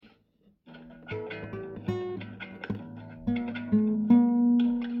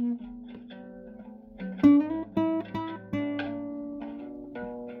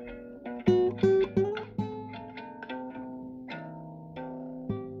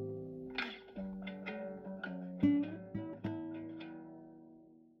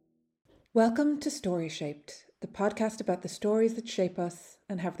Welcome to Storyshaped, the podcast about the stories that shape us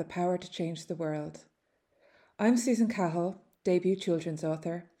and have the power to change the world. I'm Susan Cahill, debut children's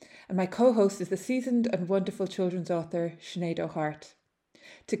author, and my co-host is the seasoned and wonderful children's author Sinead O'Hart.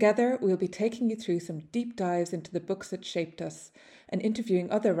 Together, we'll be taking you through some deep dives into the books that shaped us and interviewing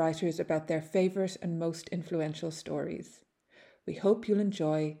other writers about their favourite and most influential stories. We hope you'll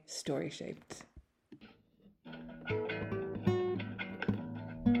enjoy Storyshaped.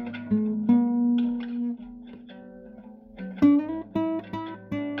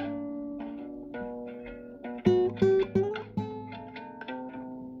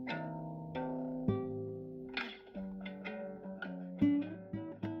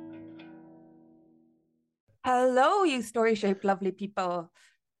 Hello, you story-shaped lovely people.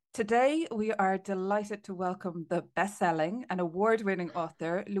 Today, we are delighted to welcome the best-selling and award-winning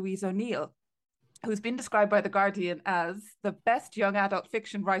author, Louise O'Neill, who's been described by The Guardian as the best young adult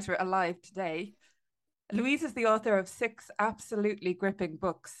fiction writer alive today. Louise is the author of 6 absolutely gripping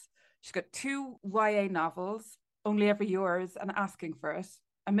books. She's got 2 YA novels, Only Ever Yours and Asking for It,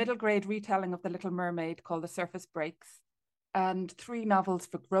 a middle-grade retelling of The Little Mermaid called The Surface Breaks, and 3 novels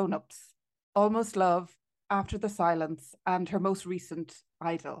for grown-ups, Almost Love, After the Silence, and her most recent,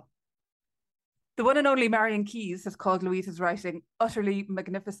 Idle. The one and only Marion Keyes has called Louise's writing utterly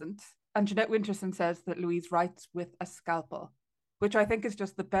magnificent, and Jeanette Winterson says that Louise writes with a scalpel, which I think is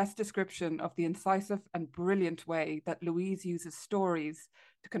just the best description of the incisive and brilliant way that Louise uses stories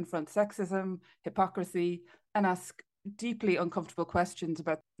to confront sexism, hypocrisy, and ask deeply uncomfortable questions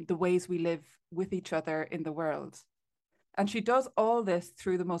about the ways we live with each other in the world. And she does all this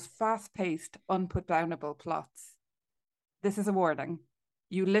through the most fast-paced, unput-downable plots. This is a warning.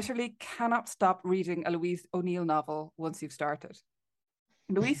 You literally cannot stop reading a Louise O'Neill novel once you've started.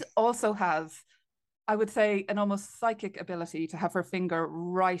 Louise also has, I would say, an almost psychic ability to have her finger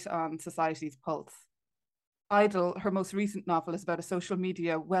right on society's pulse. Idle, her most recent novel, is about a social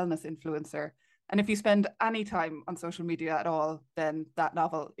media wellness influencer. And if you spend any time on social media at all, then that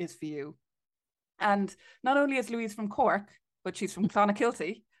novel is for you. And not only is Louise from Cork, but she's from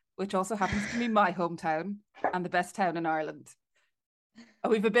Clonakilty, which also happens to be my hometown and the best town in Ireland.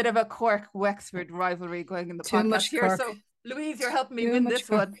 We've a bit of a Cork-Wexford rivalry going in the Too podcast much here. Cork. So, Louise, you're helping me Too win much this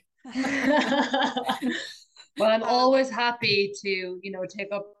Cork. one. Well, I'm always happy to,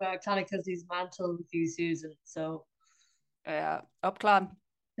 take up Clonakilty's mantle with you, Susan. So, up Clon.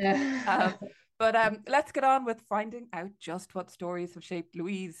 yeah. But let's get on with finding out just what stories have shaped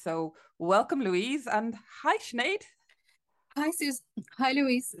Louise. So, welcome, Louise, and hi, Sinead. Hi, Susan. Hi,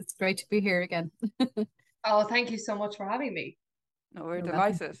 Louise. It's great to be here again. Oh, thank you so much for having me. No, we're You're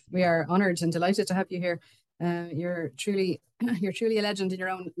delighted. welcome. We are honoured and delighted to have you here. You're truly a legend in your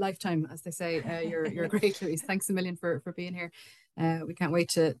own lifetime, as they say. You're great, Louise. Thanks a million for being here. We can't wait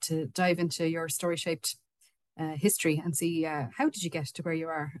to dive into your story-shaped history and see how did you get to where you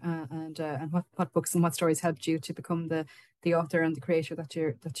are, and what books and what stories helped you to become the author and the creator that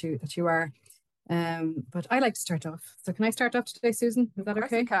you are. But I like to start off. So can I start off today, Susan? Is that okay? Of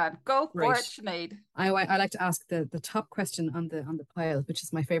course you can. Go for Great. it, Sinead. I like to ask the top question on the pile, which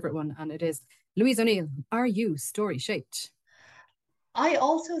is my favorite one, and it is, Louise O'Neill, are you story shaped? I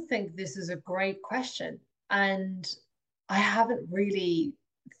also think this is a great question, and I haven't really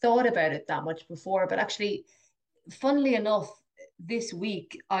thought about it that much before. But actually, funnily enough, this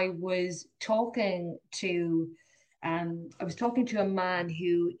week I was talking to a man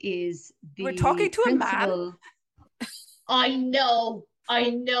who is We're the talking to a man. principal.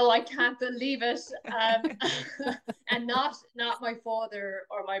 I can't believe it. And not my father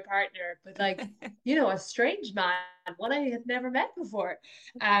or my partner, but a strange man, one I had never met before.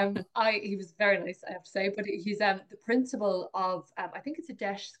 He was very nice, I have to say, but he's the principal of I think it's a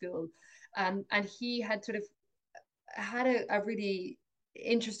Desh school, and he had sort of had a really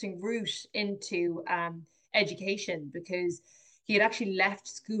interesting route into education because he had actually left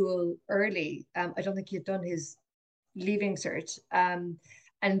school early. I don't think he had done his leaving cert. And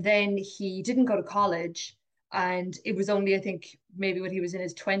then he didn't go to college. And it was only, I think, maybe when he was in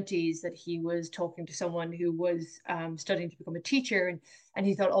his 20s that he was talking to someone who was studying to become a teacher. And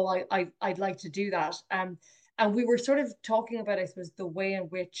he thought, oh, I'd like to do that. And we were sort of talking about, I suppose, the way in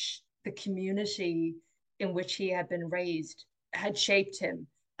which the community in which he had been raised had shaped him.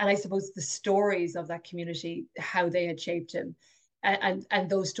 And I suppose the stories of that community, how they had shaped him. And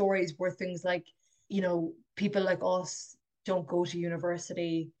those stories were things like, people like us don't go to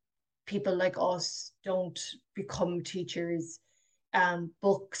university. People like us don't become teachers.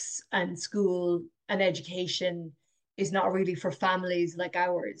 Books and school and education is not really for families like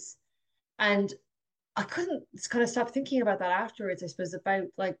ours. And I couldn't kind of stop thinking about that afterwards, I suppose, about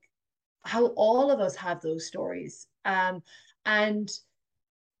how all of us have those stories. And I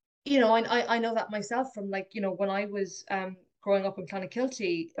know that myself from, like, when I was growing up in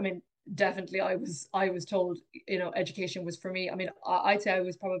Clonakilty. I mean, definitely I was told, education was for me. I mean, I'd say I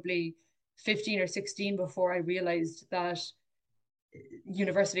was probably 15 or 16 before I realized that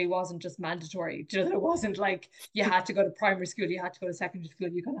university wasn't just mandatory. That it wasn't like you had to go to primary school, you had to go to secondary school,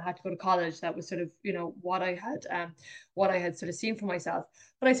 you kind of had to go to college. That was sort of, what I had sort of seen for myself.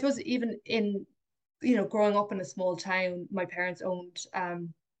 But I suppose even in, growing up in a small town, my parents owned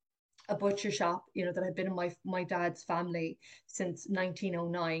a butcher shop, that had been in my dad's family since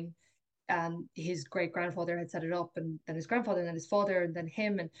 1909. His great grandfather had set it up, and then his grandfather, and then his father, and then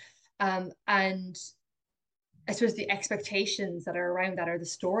him, and I suppose the expectations that are around that, are the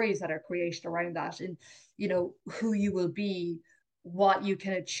stories that are created around that, and who you will be, what you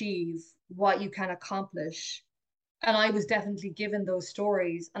can achieve, what you can accomplish. And I was definitely given those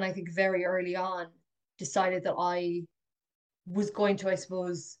stories, and I think very early on decided that I was going to, I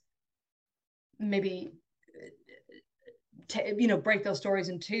suppose, maybe break those stories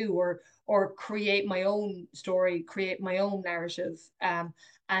in two, or create my own story, create my own narrative,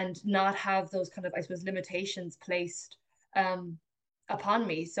 and not have those kind of, I suppose, limitations placed upon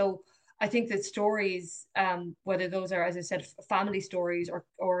me. So I think that stories, whether those are, as I said, family stories,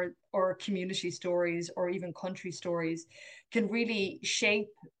 or community stories, or even country stories, can really shape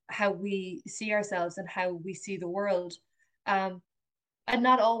how we see ourselves and how we see the world, and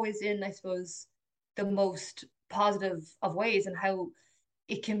not always in, I suppose, the most positive of ways, and how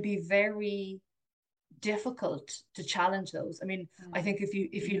it can be very difficult to challenge those. I mean, I think if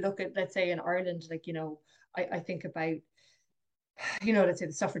you look at, let's say, in Ireland, like, I think about, let's say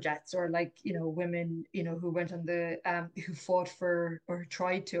the suffragettes, or, like, women, who went on the who fought for, or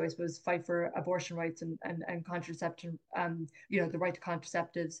tried to, I suppose, fight for abortion rights, and contraception, the right to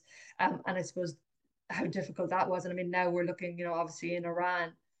contraceptives, and I suppose how difficult that was. And I mean, now we're looking, obviously in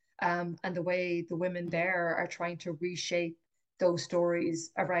Iran, and the way the women there are trying to reshape those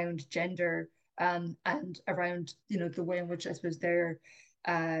stories around gender, and around, the way in which, I suppose, their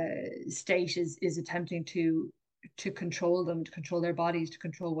state is attempting to control them, to control their bodies, to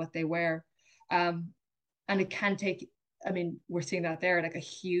control what they wear. And it can take, I mean, we're seeing that there, like a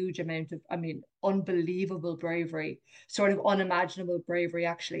huge amount of, I mean, unbelievable bravery, sort of unimaginable bravery,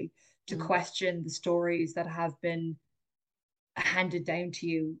 actually, to question the stories that have been handed down to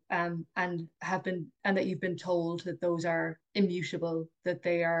you, and that you've been told that those are immutable, that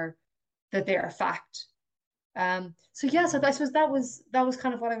they are fact. So yeah, so I suppose that was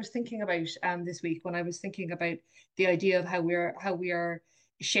kind of what I was thinking about this week, when I was thinking about the idea of how we are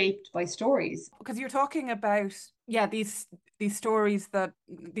shaped by stories. Because you're talking about, yeah, these stories, that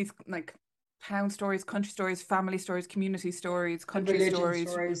these, like, town stories, country stories, family stories, community stories, country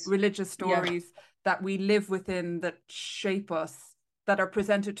stories, religious Yeah. stories that we live within, that shape us, that are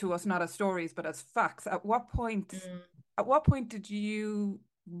presented to us not as stories but as facts. At what point did you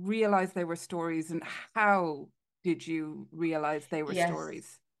realize they were stories, and how did you realize they were Yes.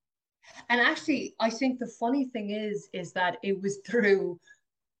 stories? And actually, I think the funny thing is that it was through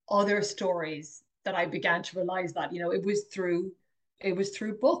other stories that I began to realize that, it was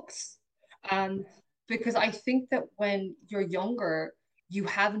through books. Um, because I think that when you're younger, you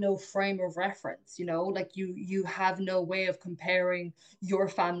have no frame of reference, like you have no way of comparing your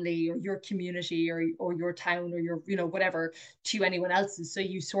family, or your community, or your town, or your, whatever, to anyone else's. So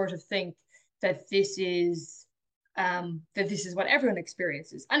you sort of think that this is what everyone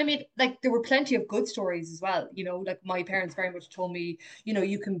experiences. And I mean, like, there were plenty of good stories as well, like my parents very much told me,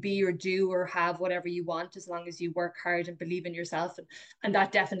 you can be, or do, or have whatever you want, as long as you work hard and believe in yourself. And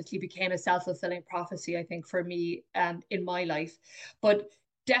that definitely became a self-fulfilling prophecy, I think, for me, in my life. But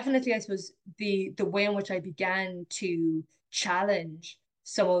definitely, I suppose, the way in which I began to challenge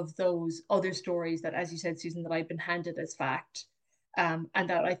some of those other stories that, as you said, Susan, that I've been handed as fact, and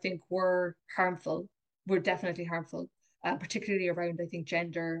that I think were definitely harmful, particularly around, I think,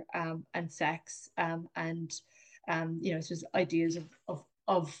 gender, and sex, and it's just ideas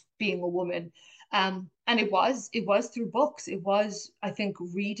of being a woman. And it was through books. It was, I think,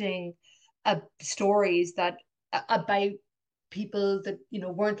 reading stories that about people that,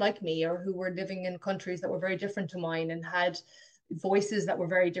 weren't like me, or who were living in countries that were very different to mine, and had voices that were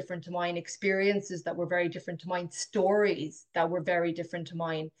very different to mine, experiences that were very different to mine, stories that were very different to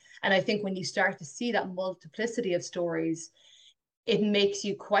mine. And I think when you start to see that multiplicity of stories, it makes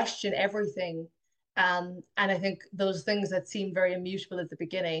you question everything. And I think those things that seem very immutable at the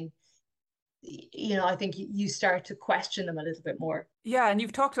beginning, I think you start to question them a little bit more. Yeah, and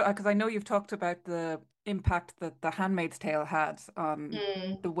you've talked, because I know you've talked about impact that The Handmaid's Tale had on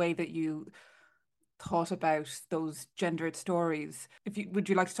the way that you thought about those gendered stories. Would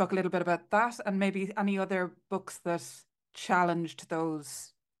you like to talk a little bit about that and maybe any other books that challenged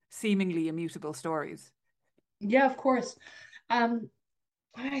those seemingly immutable stories? Yeah, of course.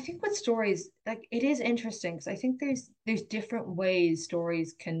 I think with stories, like it is interesting because I think there's different ways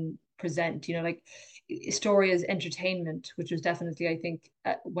stories can present. Like story as entertainment, which was definitely I think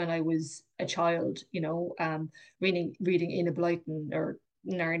when I was a child. Reading Enid Blyton or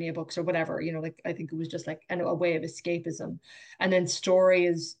Narnia books or whatever. Like I think it was just like a way of escapism, and then story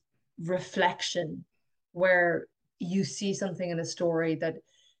is reflection, where you see something in a story that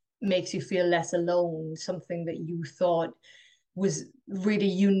makes you feel less alone, something that you thought was really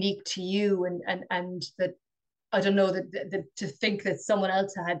unique to you, and that I don't know that to think that someone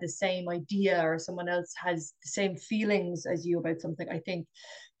else had the same idea or someone else has the same feelings as you about something, I think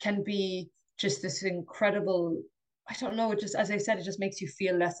can be just this incredible. I don't know. It just, as I said, it just makes you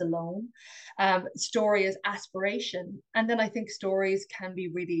feel less alone. Story is aspiration, and then I think stories can be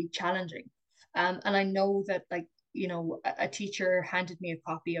really challenging. And I know that, like a teacher handed me a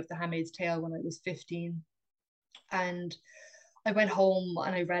copy of The Handmaid's Tale when I was 15, and I went home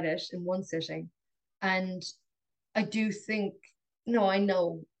and I read it in one sitting. And I do think, no, I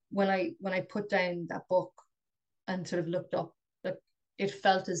know when I put down that book and sort of looked up, like it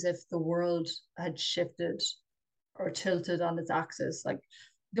felt as if the world had shifted or tilted on its axis. Like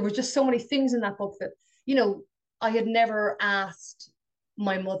there were just so many things in that book that, you know, I had never asked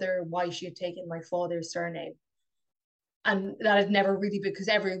my mother why she had taken my father's surname. And that had never really, because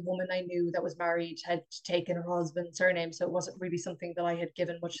every woman I knew that was married had taken her husband's surname, so it wasn't really something that I had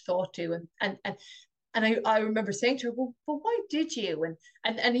given much thought to. And I remember saying to her, well, but why did you?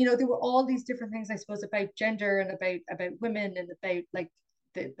 And there were all these different things, I suppose, about gender and about women and about like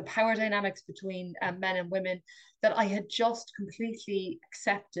the power dynamics between men and women, that I had just completely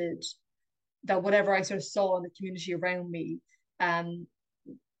accepted that whatever I sort of saw in the community around me, um,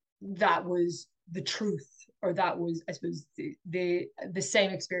 that was the truth, or that was, I suppose, the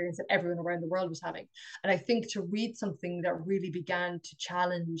same experience that everyone around the world was having. And I think to read something that really began to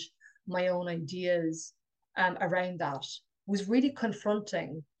challenge my own ideas around that was really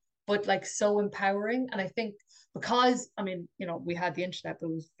confronting, but like so empowering. And I think because, I mean, we had the internet, but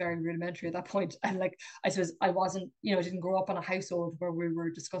it was very rudimentary at that point. And like, I suppose I wasn't, I didn't grow up in a household where we were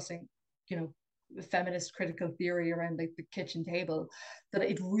discussing, feminist critical theory around like the kitchen table, that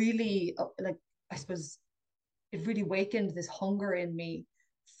it really like, I suppose it really wakened this hunger in me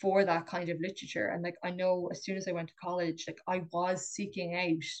for that kind of literature. And like, I know as soon as I went to college, like I was seeking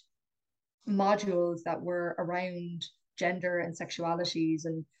out modules that were around gender and sexualities,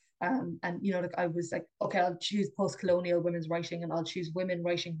 and like I was like, okay, I'll choose post-colonial women's writing, and I'll choose women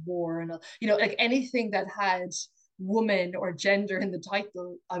writing war, and I'll, like anything that had woman or gender in the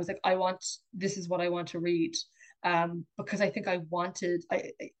title, I was like, this is what I want to read. Because I think I wanted,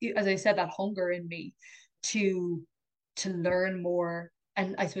 as I said, that hunger in me to learn more,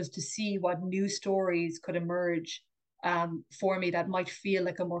 and I suppose to see what new stories could emerge for me that might feel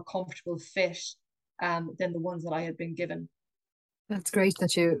like a more comfortable fit than the ones that I had been given. That's great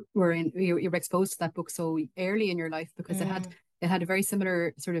that you were exposed to that book so early in your life, because it had a very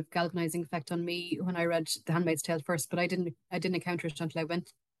similar sort of galvanizing effect on me when I read The Handmaid's Tale first, but I didn't encounter it until I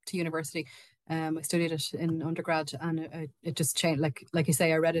went to university. I studied it in undergrad, and it just changed. Like you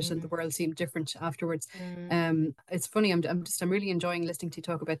say, I read it and the world seemed different afterwards. It's funny. I'm really enjoying listening to you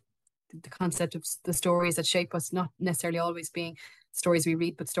talk about the concept of the stories that shape us, not necessarily always being stories we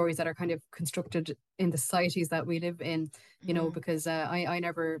read, but stories that are kind of constructed in the societies that we live in. Because I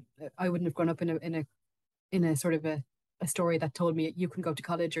wouldn't have grown up in a sort of a story that told me you can go to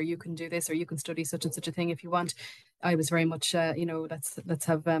college, or you can do this, or you can study such and such a thing if you want. I was very much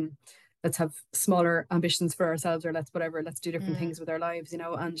let's have smaller ambitions for ourselves, or let's do different things with our lives, and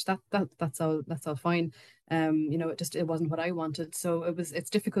that's all fine. It wasn't what I wanted, so it's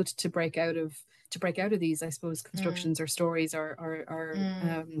difficult to break out of these, I suppose, constructions or stories,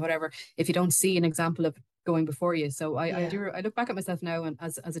 or whatever, if you don't see an example of going before you. So I look back at myself now, and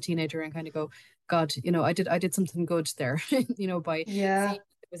as a teenager, and kind of go, God, I did something good there, by seeing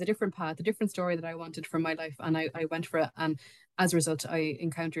it was a different path, a different story that I wanted for my life, and I went for it. And as a result, I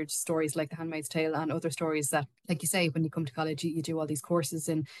encountered stories like The Handmaid's Tale and other stories that, like you say, when you come to college, you do all these courses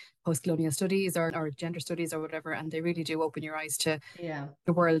in post-colonial studies or gender studies or whatever, and they really do open your eyes to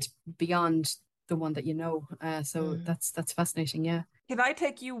the world beyond the one that so that's fascinating. Yeah. Can I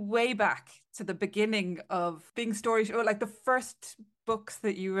take you way back to the beginning of being or like the first books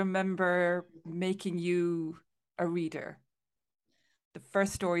that you remember making you a reader? The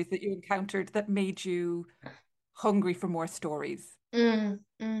first stories that you encountered that made you hungry for more stories?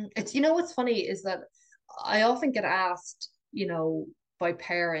 It's, what's funny is that I often get asked, by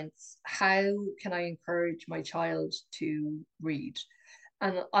parents, how can I encourage my child to read?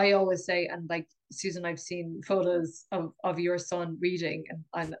 And I always say, and like Susan, I've seen photos of your son reading,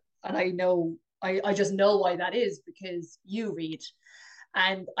 and I know, I just know why that is, because you read.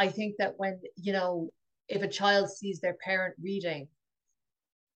 And I think that when, if a child sees their parent reading,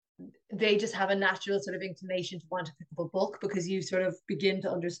 they just have a natural sort of inclination to want to pick up a book, because you sort of begin to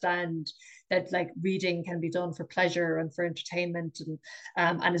understand that like reading can be done for pleasure and for entertainment,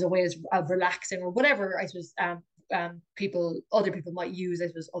 and as a way of relaxing, or whatever I suppose other people might use, I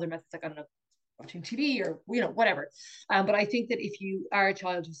suppose, other methods, like, I don't know, watching TV or whatever. But I think that if you are a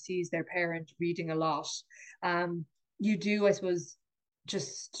child who sees their parent reading a lot, you do, I suppose,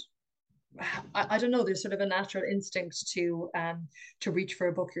 just I don't know, there's sort of a natural instinct to reach for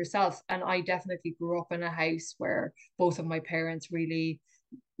a book yourself. And I definitely grew up in a house where both of my parents really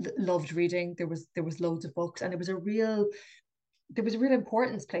loved reading. There was loads of books, and there was a real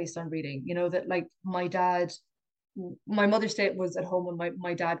importance placed on reading. That like my mother stayed was at home, and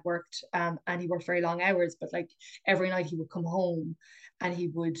my dad worked, and he worked very long hours, but like every night he would come home and he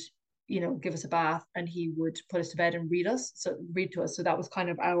would give us a bath, and he would put us to bed and read to us. So that was kind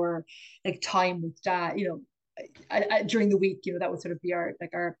of our like time with dad, during the week. That would sort of be our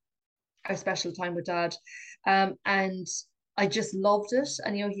special time with dad. And I just loved it.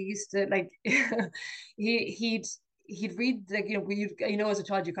 And he used to like he'd read, like, as a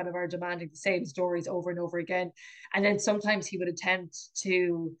child you kind of are demanding the same stories over and over again, and then sometimes he would attempt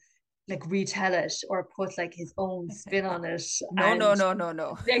to like retell it or put like his own spin on it. No, And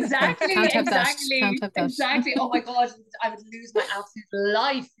no. exactly, Can't have that. exactly, Can't have that. exactly. Oh my God, I would lose my absolute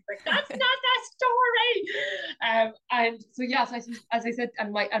life. Like, that's not that story. And so yes, as I said,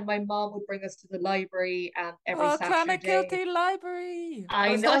 and my mom would bring us to the library every Oh, Saturday. Clonakilty Library.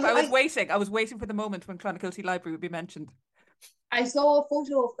 I know. I was waiting for the moment when Clonakilty Library would be mentioned. I saw a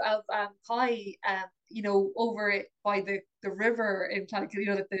photo of Kai, over it by the river in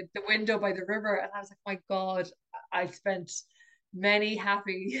Clonakilty, the window by the river, and I was like, my God, I spent many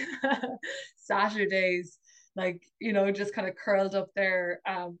happy Saturdays, like, just kind of curled up there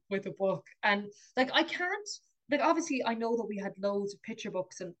with a book. And like I can't, like, obviously I know that we had loads of picture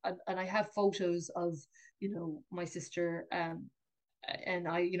books, and I have photos of my sister and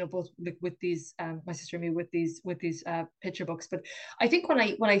I, both with these, my sister and me, with these picture books. But I think when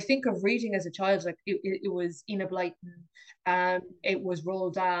I think of reading as a child, like it was Enid Blyton, it was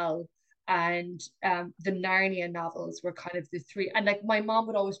Roald Dahl, and the Narnia novels were kind of the three. And like my mom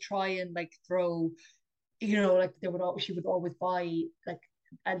would always try and like throw, like she would always buy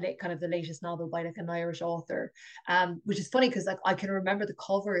like kind of the latest novel by like an Irish author, which is funny because like I can remember the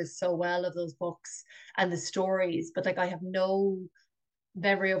covers so well of those books and the stories, but like I have no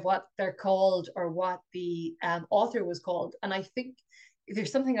memory of what they're called or what the author was called. And I think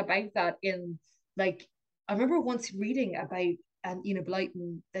there's something about that in, like, I remember once reading about Enid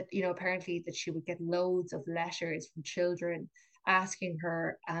Blyton, that apparently that she would get loads of letters from children asking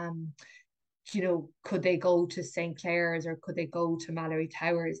her, could they go to St. Clair's or could they go to Mallory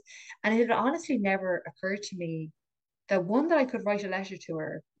Towers? And it had honestly never occurred to me that, one, that I could write a letter to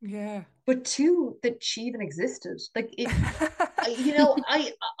her, Yeah. but two, that she even existed. Like it,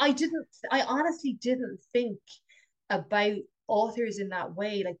 I honestly didn't think about authors in that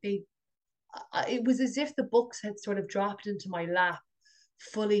way. Like it was as if the books had sort of dropped into my lap,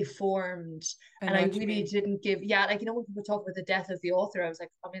 fully formed, I and know I what you really mean. didn't give. Yeah, like when people talk about the death of the author, I was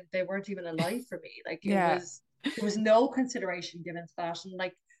like, I mean, they weren't even alive for me. Like Yeah. there was no consideration given to that. And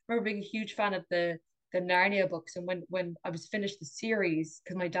like, I remember being a huge fan of the Narnia books, and when I was finished the series,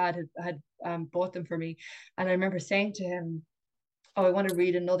 because my dad had bought them for me, and I remember saying to him, "Oh, I want to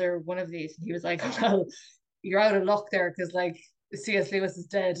read another one of these," and he was like, "Well, you're out of luck there, because like C.S. Lewis is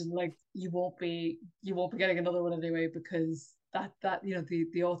dead, and like you won't be getting another one anyway, because that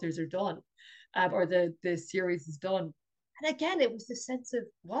the authors are done, or the series is done." And again, it was the sense of,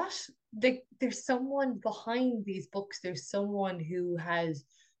 what, there's someone behind these books, there's someone who has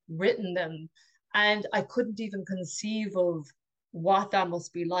written them, and I couldn't even conceive of what that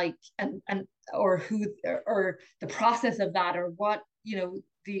must be like, and or who, or the process of that, or what,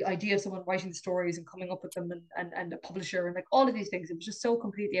 the idea of someone writing the stories and coming up with them, and a publisher, and like all of these things. It was just so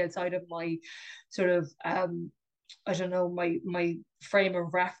completely outside of my sort of I don't know, my frame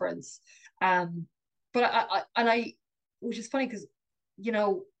of reference. But I which is funny because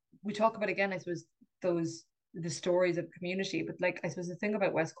we talk about, again, I suppose, those the stories of community. But like, I suppose the thing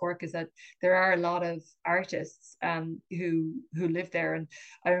about West Cork is that there are a lot of artists who live there. And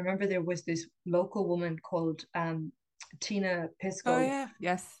I remember there was this local woman called Tina Oh Pisco. yeah,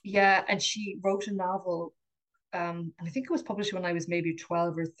 yes. Yeah, and she wrote a novel, and I think it was published when I was maybe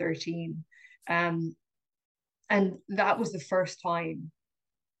 12 or 13. Um, and that was the first time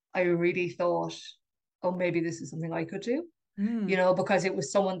I really thought, oh, maybe this is something I could do, Mm. because it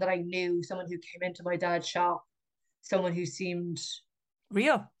was someone that I knew, someone who came into my dad's shop, someone who seemed,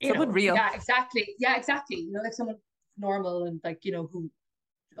 Real. Someone real. yeah, exactly. Yeah, exactly. Like someone normal and like, who,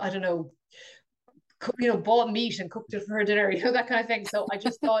 I don't know, bought meat and cooked it for her dinner, that kind of thing. So I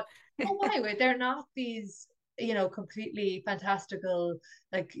just thought, oh, why? They're not these, completely fantastical,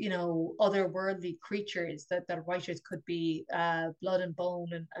 like, otherworldly creatures that writers could be, blood and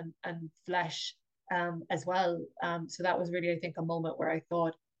bone and flesh, as well. So that was really, I think, a moment where I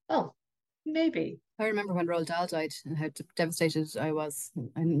thought, oh, maybe. I remember when Roald Dahl died and how devastated I was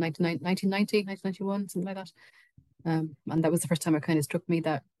in 1991, something like that. And that was the first time it kind of struck me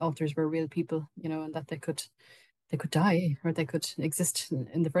that authors were real people, and that they could die or they could exist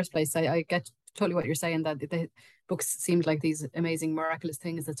in the first place. I get totally what you're saying, that the books seemed like these amazing, miraculous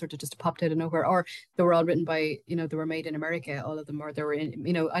things that sort of just popped out of nowhere, or they were all written by, they were made in America, all of them, or they were in,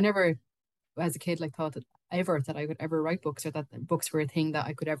 I never, as a kid, like thought that I would ever write books, or that books were a thing that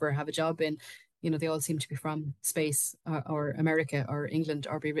I could ever have a job in. They all seem to be from space, or America or England,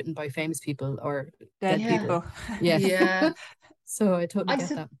 or be written by famous people or Dead dead people. people. Yeah. Yeah. So I totally I get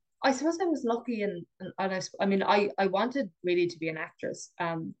su that. I suppose I was lucky, and I mean, I wanted really to be an actress,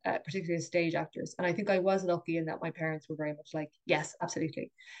 particularly a stage actress, and I think I was lucky in that my parents were very much like, yes,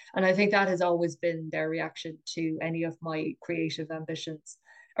 absolutely, and I think that has always been their reaction to any of my creative ambitions,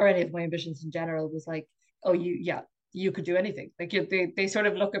 or any of my ambitions in general, was like, oh, yeah, you could do anything. Like, they sort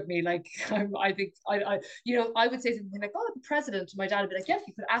of look at me like, I think I would say something like, oh, the president. My dad would be like, yes,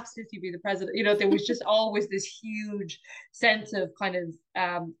 you could absolutely be the president. There was just always this huge sense of kind of,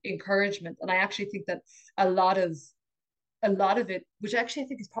 encouragement. And I actually think that a lot of it, which actually I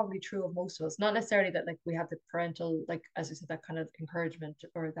think is probably true of most of us, not necessarily that like we have the parental, like as I said, that kind of encouragement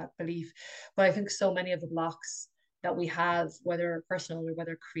or that belief, but I think so many of the blocks that we have, whether personal or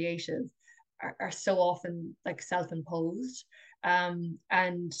whether creative, are so often like self-imposed,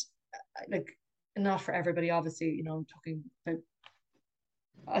 and like, not for everybody, obviously. I'm talking about,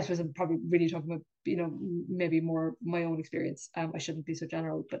 I suppose I'm probably really talking about, maybe more my own experience. I shouldn't be so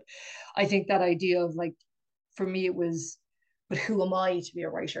general, but I think that idea of like, for me, it was, but who am I to be a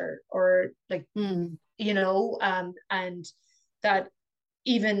writer? Or like, and that,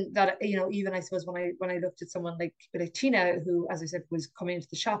 even I suppose when I looked at someone like Tina, who, as I said, was coming into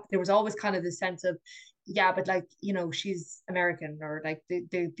the shop, there was always kind of this sense of, yeah, but like, she's American, or like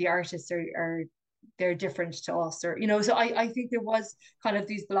the artists are they're different to us, or so I think there was kind of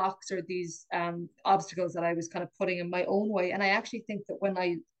these blocks, or these obstacles that I was kind of putting in my own way. And I actually think that when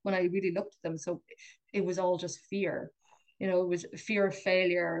I really looked at them, so it was all just fear. It was a fear of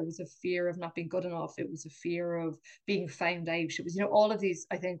failure, it was a fear of not being good enough, it was a fear of being found out, it was, all of these,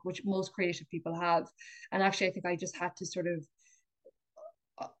 I think, which most creative people have. And actually, I think I just had to sort of,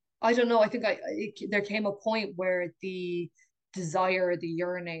 I don't know. I think there came a point where the desire, the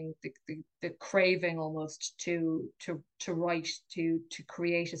yearning, the craving almost to write, to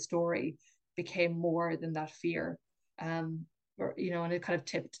create a story, became more than that fear. And it kind of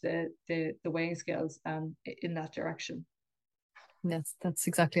tipped the weighing scales in that direction. That's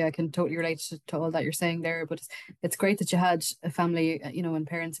exactly. I can totally relate to all that you're saying there. But it's great that you had a family, and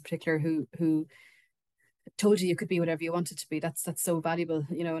parents in particular, who told you could be whatever you wanted to be. That's so valuable,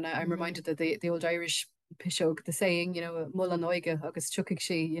 and I'm reminded that the old Irish pishog, the saying, mulla noige agus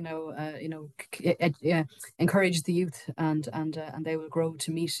chukikshi, encourage the youth, and they will grow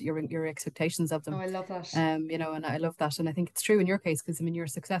to meet your expectations of Oh, them. I love that. And I love that, and I think it's true in your case, because I mean your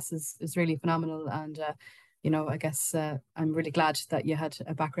success is really phenomenal. And I guess I'm really glad that you had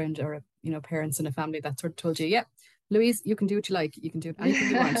a background, or parents and a family that sort of told you, yeah, Louise, you can do what you like. You can do anything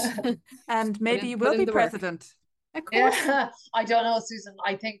you want. And maybe you will be president. Of course. Yeah, I don't know, Susan.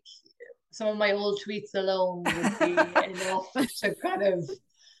 I think some of my old tweets alone would be enough to kind of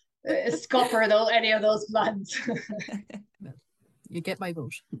scupper any of those plans. You get my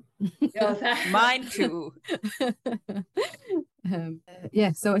vote. Mine too.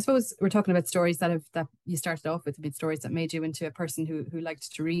 Yeah, so I suppose we're talking about stories that you started off with, stories that made you into a person who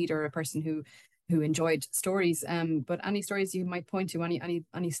liked to read, or a person who enjoyed stories. But any stories you might point to,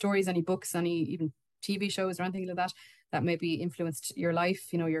 any stories, any books, any even TV shows or anything like that maybe influenced your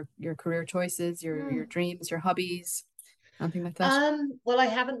life, your career choices, your dreams, your hobbies, anything like that? Well, I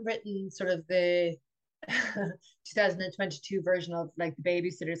haven't written sort of the 2022 version of like the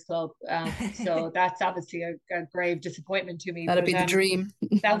Babysitters Club. So that's obviously a grave disappointment to me. That'd But be the dream.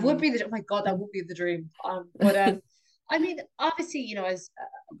 that would be the, oh my God, that would be the dream. But I mean, obviously, you know, as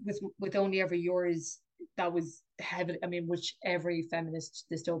with Only Ever Yours, that was heavily, I mean, which every feminist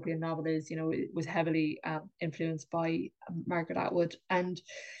dystopian novel is, you know, it was heavily influenced by Margaret Atwood. And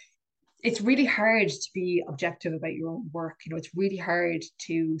it's really hard to be objective about your own work. You know, it's really hard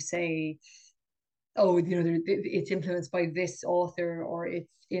to say, oh, you know, it's influenced by this author, or it's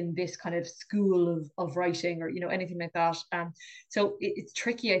in this kind of school of writing, or, you know, anything like that. So it's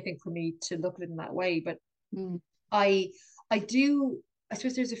tricky, I think, for me to look at it in that way. But I I do, I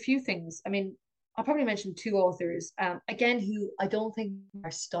suppose there's a few things. I mean, I'll probably mention two authors, again, who I don't think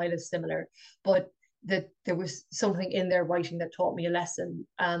our style is similar, but that there was something in their writing that taught me a lesson.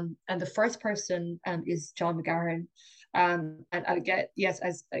 And the first person is John McGahern. And I get, yes,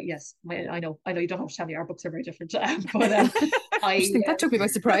 as yes, I know you don't have to tell me our books are very different, but I just think that took me by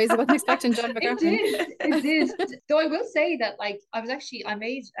surprise. I wasn't expecting John McGahern. It did. Though I will say that, like, I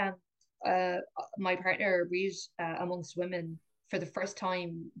made my partner read Amongst Women for the first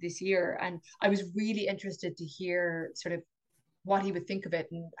time this year, and I was really interested to hear sort of what he would think of it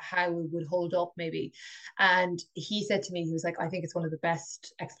and how it would hold up maybe. And he said to me, he was like, I think it's one of the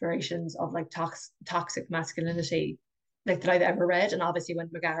best explorations of like toxic masculinity like that I've ever read. And obviously when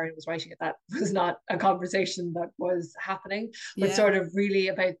McGahern was writing it, that was not a conversation that was happening, but sort of really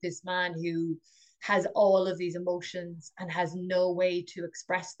about this man who has all of these emotions and has no way to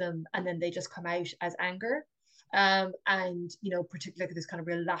express them, and then they just come out as anger. And you know, particularly like this kind of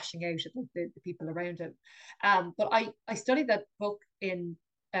real lashing out at the people around him. But I studied that book in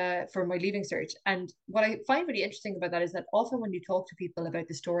for my leaving cert, and what I find really interesting about that is that often when you talk to people about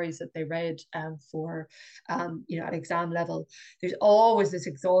the stories that they read for you know, at exam level, there's always this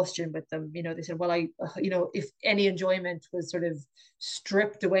exhaustion with them. You know, they said, well, you know, if any enjoyment was sort of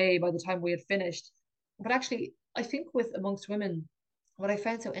stripped away by the time we had finished. But actually, I think with Amongst Women, what I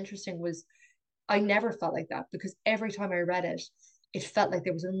found so interesting was I never felt like that, because every time I read it, it felt like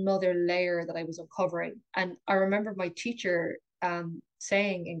there was another layer that I was uncovering. And I remember my teacher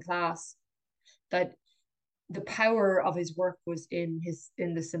saying in class that the power of his work was in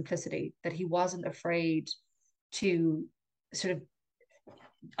the simplicity, that he wasn't afraid to sort of,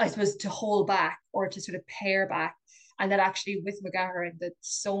 I suppose, to hold back or to sort of pare back. And that actually with McGahern, that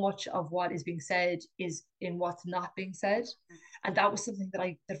so much of what is being said is in what's not being said. And that was something that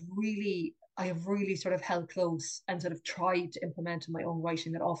I have really sort of held close and sort of tried to implement in my own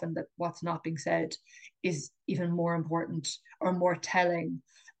writing, that often that what's not being said is even more important or more telling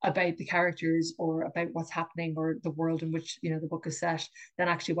about the characters or about what's happening or the world in which, you know, the book is set, than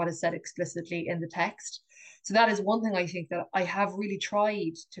actually what is said explicitly in the text. So that is one thing I think that I have really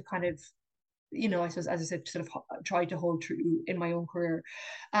tried to kind of, you know, I suppose, as I said, sort of try to hold true in my own career.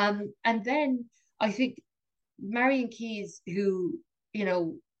 And then I think Marion Keyes, who, you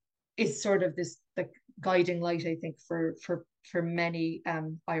know, is sort of this like guiding light, I think, for many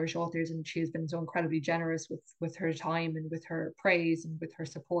Irish authors, and she has been so incredibly generous with her time and with her praise and with her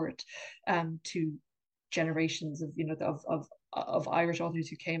support to generations of, you know, of Irish authors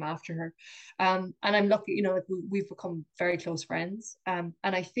who came after her. And I'm lucky, you know, like we've become very close friends. And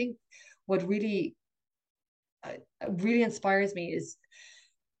I think what really really inspires me is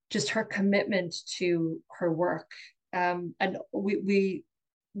just her commitment to her work. And we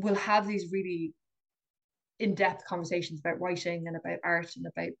will have these really in-depth conversations about writing and about art and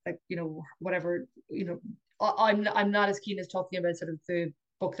about, like, you know, whatever, you know, I'm not as keen as talking about sort of the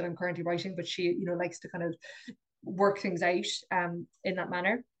book that I'm currently writing, but she, you know, likes to kind of work things out in that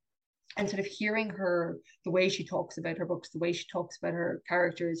manner. And sort of hearing her, the way she talks about her books, the way she talks about her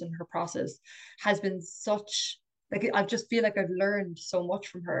characters and her process, has been such, like, I just feel like I've learned so much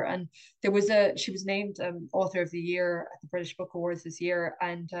from her. And she was named author of the year at the British Book Awards this year,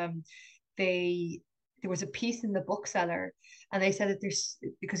 and there was a piece in the bookseller, and they said that there's,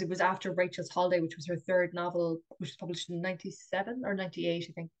 because it was after Rachel's Holiday, which was her third novel, which was published in 97 or 98,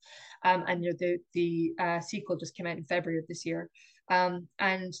 I think. And you know, the sequel just came out in February of this year. And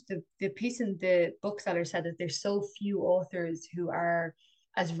the piece in the bookseller said that there's so few authors who are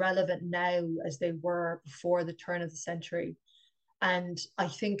as relevant now as they were before the turn of the century. And I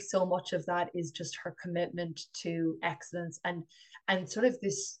think so much of that is just her commitment to excellence, and sort of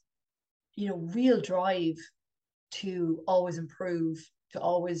this, you know, real drive to always improve, to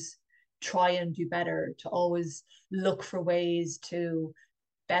always try and do better, to always look for ways to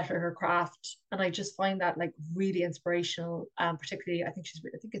better her craft. And I just find that like really inspirational. Particularly, I think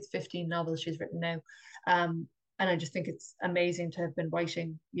it's 15 novels she's written now. And I just think it's amazing to have been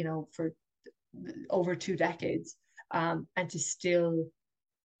writing, you know, for over 2 decades, and to still,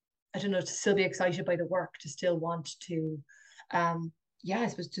 I don't know, to still be excited by the work, to still want to, I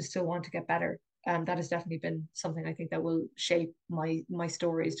suppose to still want to get better. That has definitely been something I think that will shape my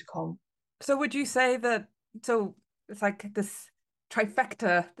stories to come. So would you say that, so it's like this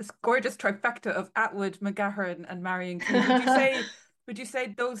trifecta, this gorgeous trifecta of Atwood, McGahern, and Marion Key. Would you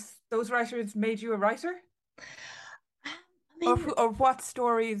say those writers made you a writer? I mean, Or what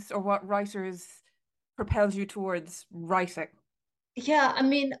stories or what writers propelled you towards writing? yeah, I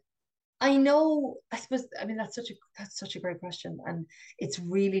mean, I know, I suppose, I mean, that's such a great question. And it's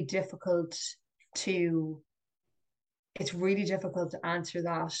really difficult to, it's really difficult to answer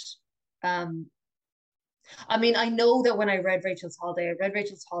that. Um, I mean, I know that when I read I read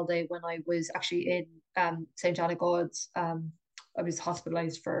Rachel's Holiday when I was actually in St. John of God's. I was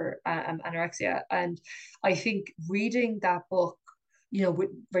hospitalized for anorexia. And I think reading that book, with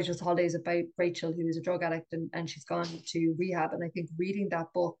Rachel's Holiday is about Rachel, who is a drug addict, and she's gone to rehab. And I think reading that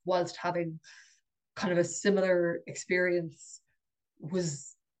book whilst having kind of a similar experience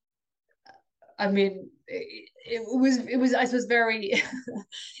was, I mean, it was I suppose very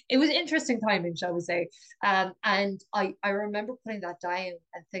it was interesting timing, shall we say. And I remember putting that down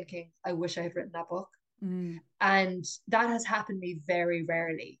and thinking, I wish I had written that book. Mm. And that has happened to me very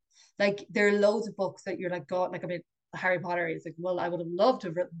rarely. Like there are loads of books that you're like, God, like I mean, Harry Potter is like, well, I would have loved to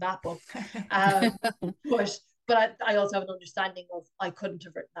have written that book. Um, but I also have an understanding of I couldn't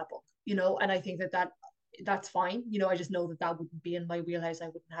have written that book, and I think that's fine. I just know that that wouldn't be in my wheelhouse. I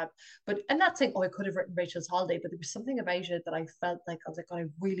wouldn't have, but I'm not saying, oh, I could have written Rachel's Holiday, but there was something about it that I felt like I was like, God, I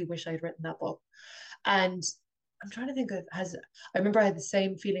really wish I'd written that book. And I'm trying to think of, I remember I had the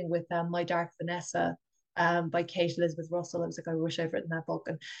same feeling with My Dark Vanessa, by Kate Elizabeth Russell. I was like, I wish I'd written that book.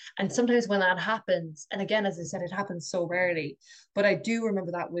 And sometimes when that happens, and again, as I said, it happens so rarely, but I do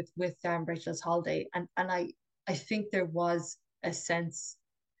remember that with Rachel's Holiday. And I think there was a sense,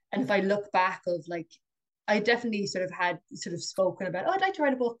 and if I look back of like, I definitely sort of had sort of spoken about, oh, I'd like to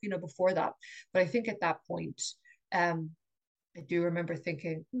write a book, before that. But I think at that point, I do remember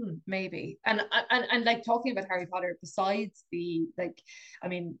thinking, maybe. And like talking about Harry Potter, besides the like, I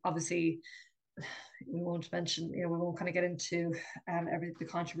mean, obviously we won't mention, we won't kind of get into the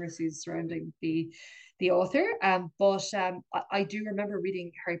controversies surrounding the author. But I do remember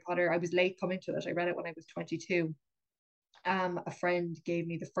reading Harry Potter. I was late coming to it. I read it when I was 22. A friend gave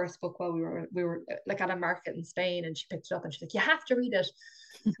me the first book while we were like at a market in Spain, and she picked it up and she's like, you have to read it.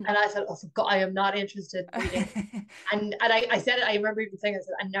 And I said, oh God, I am not interested in reading. And I said it, I remember even saying, I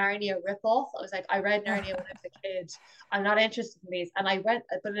said, a Narnia ripoff. I was like, I read Narnia when I was a kid. I'm not interested in these. And I went,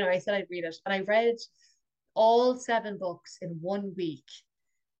 but anyway, I said I'd read it. And I read all 7 books in one week.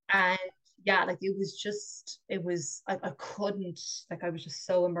 And yeah, like I couldn't, like I was just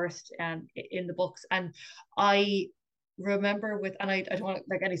so immersed in the books. And I remember and I don't want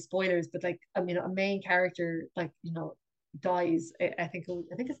like any spoilers, but like, I mean, a main character, like, dies. I think it's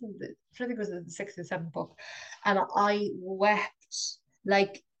I think it was in the 6th or 7th book. And I wept.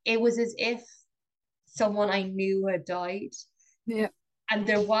 Like it was as if someone I knew had died. Yeah. And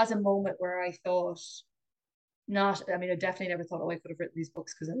there was a moment where I thought, I mean, I definitely never thought, oh, I could have written these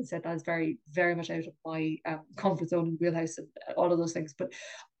books, because as I said, that is very, very much out of my comfort zone and wheelhouse and all of those things. But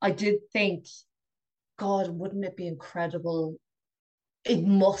I did think, God, wouldn't it be incredible? It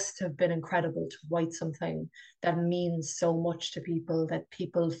must have been incredible to write something that means so much to people, that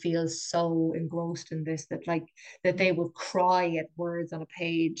people feel so engrossed in this, that like that they would cry at words on a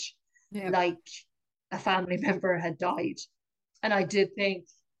page, like a family member had died. And I did think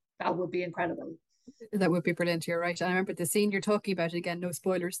that would be incredible. That would be brilliant. You're right. I remember the scene you're talking about. Again, no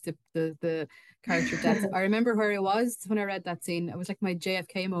spoilers. The character death. I remember where I was when I read that scene. It was like my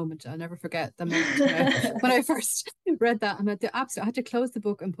JFK moment. I'll never forget the moment when I first read that. And I had to close the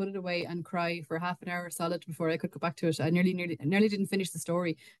book and put it away and cry for half an hour solid before I could go back to it. I nearly didn't finish the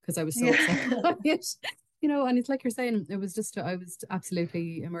story because I was so upset by it. And it's like you're saying, it was just, I was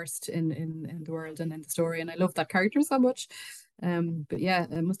absolutely immersed in the world and in the story, and I love that character so much. But yeah,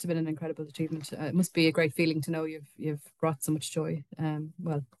 it must have been an incredible achievement. It must be a great feeling to know you've brought so much joy.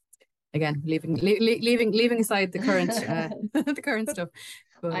 Well, again, leaving aside the current the current stuff.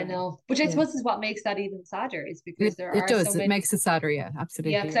 But, I know, which I suppose is what makes that even sadder, is because it makes it sadder. Yeah,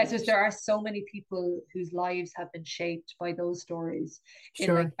 absolutely. Yeah, because I suppose there are so many people whose lives have been shaped by those stories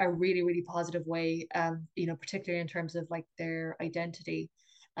in like a really, really positive way. Particularly in terms of like their identity.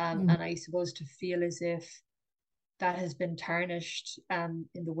 And I suppose to feel as if that has been tarnished in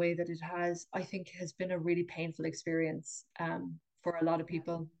the way that it has, I think has been a really painful experience for a lot of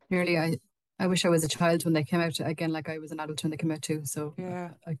people. Clearly, I wish I was a child when they came out. Again, like I was an adult when they came out too. So Yeah.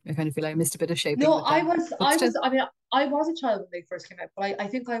 I kind of feel like I missed a bit of shaping. No, But I mean, I was a child when they first came out, but I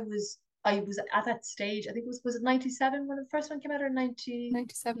think I was at that stage. I think was it 97 when the first one came out, or 90?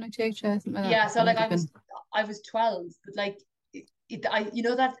 97, 98, yeah, something like Yeah, that. so It like would have been. I was 12, but like I you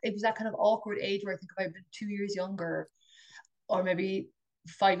know that it was that kind of awkward age where I think if I'd been 2 years younger, or maybe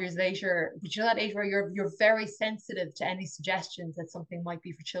 5 years later, but you know that age where you're very sensitive to any suggestions that something might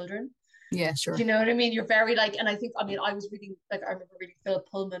be for children. Yeah, Do sure. you know what I mean? You're very like, and I mean, I was reading, like, I remember reading Philip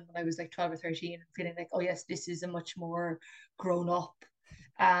Pullman when I was like 12 or 13 and feeling like, oh yes, this is a much more grown up,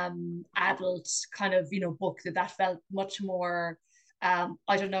 adult kind of, book that felt much more,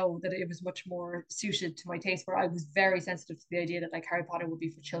 I don't know, that it was much more suited to my taste, where I was very sensitive to the idea that like Harry Potter would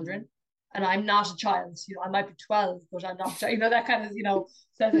be for children. And I'm not a child, I might be 12, but I'm not, that kind of,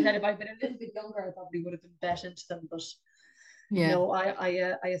 so as I said, if I'd been a little bit younger, I probably would have been bet into them, but Yeah. no,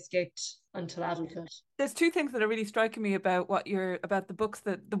 I escaped until adulthood. There's two things that are really striking me about about the books,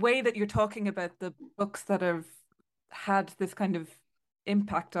 that the way that you're talking about the books that have had this kind of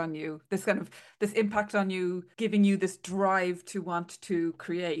impact on you, this impact on you, giving you this drive to want to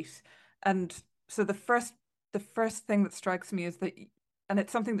create. And so the first thing that strikes me is that, and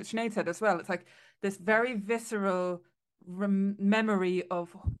it's something that Sinead said as well, it's like this very visceral memory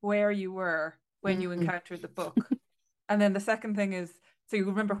of where you were when you encountered the book. And then the second thing is, so you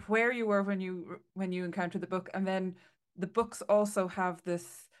remember where you were when you encountered the book, and then the books also have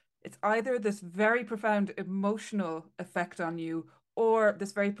this, it's either this very profound emotional effect on you, or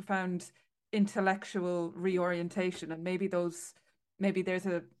this very profound intellectual reorientation. And maybe there's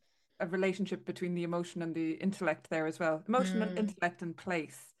a relationship between the emotion and the intellect there as well. Emotion and intellect and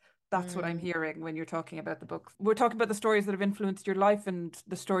place. That's what I'm hearing when you're talking about the books. We're talking about the stories that have influenced your life and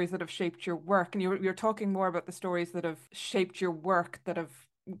the stories that have shaped your work. And you're talking more about the stories that have shaped your work, that have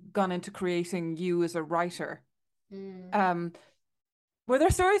gone into creating you as a writer. Were there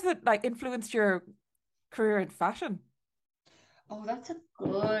stories that like influenced your career in fashion? Oh, that's a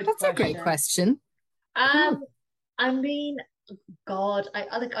good That's a great question. question. I mean, God,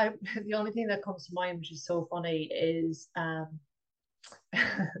 I think the only thing that comes to mind, which is so funny, is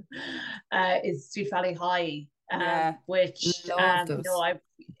Sweet Valley High, Yeah. which Love those. I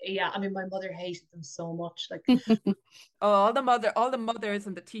mean, my mother hated them so much, like. Oh, all the mothers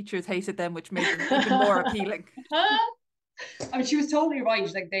and the teachers hated them, which made them even more appealing. I mean, she was totally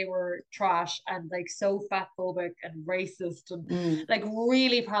right. Like, they were trash and like so fat phobic and racist and like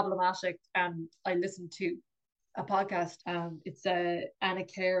really problematic. I listened to a podcast. It's Anna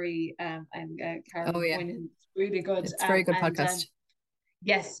Carey and Karen Oh yeah, Moynihan. It's really good. it's a very good And podcast.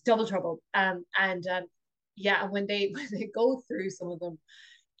 yes, Double Trouble. And yeah, and when they when they go through some of them,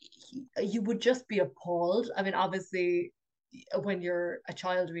 you would just be appalled. I mean, obviously, when you're a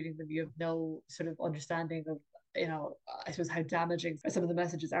child reading them, you have no sort of understanding of, I suppose, how damaging some of the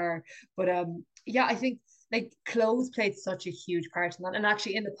messages are. But yeah, I think like clothes played such a huge part in that. And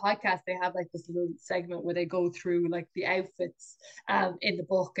actually in the podcast they have like this little segment where they go through like the outfits in the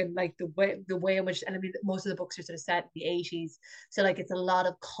book, and like the way in which, and I mean most of the books are sort of set in the 80s. So like it's a lot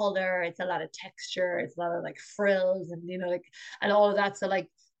of color, it's a lot of texture, it's a lot of like frills and like and all of that. So like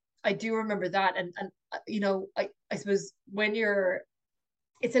I do remember that, and I suppose when you're,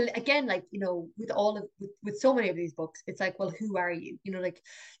 it's again like with all of with so many of these books, it's like, well, who are you,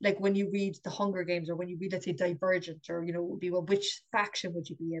 like when you read The Hunger Games, or when you read, let's say, Divergent, or it would be, well, which faction would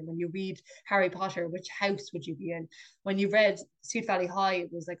you be in? When you read Harry Potter, which house would you be in? When you read Sweet Valley High, it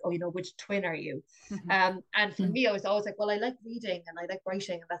was like, oh, which twin are you? And for me, I was always like, well, I like reading and I like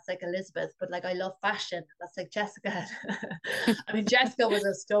writing, and that's like Elizabeth, but like I love fashion, and that's like Jessica. I mean, Jessica was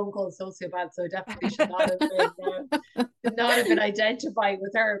a stone cold sociopath, so definitely should not have been identifying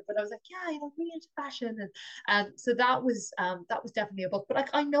with her. But I was like, yeah, really into fashion, and so that was definitely a book. But like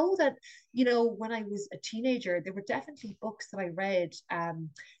I know that when I was a teenager, there were definitely books that I read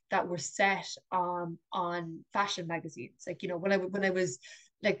that were set on fashion magazines. Like when I was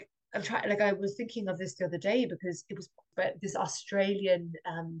like, I'm trying, like, I was thinking of this the other day because it was about this Australian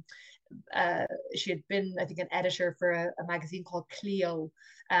she had been, I think, an editor for a magazine called Clio,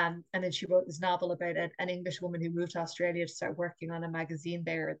 and then she wrote this novel about an English woman who moved to Australia to start working on a magazine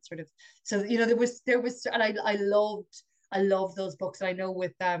there, and sort of, so there was, and I loved those books. And I know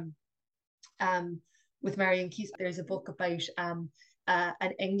with Marion Keys, there's a book about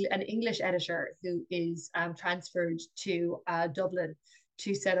an English editor who is transferred to Dublin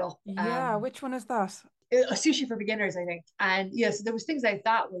to set up Yeah, which one is that? a sushi for beginners, I think. And yeah, so there was things like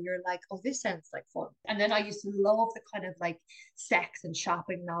that where you're like, oh, this sounds like fun. And then I used to love the kind of like sex and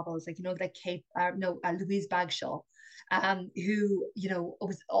shopping novels, like like Louise Bagshaw. who,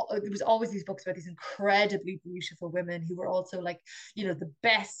 it was always these books about these incredibly beautiful women who were also like, the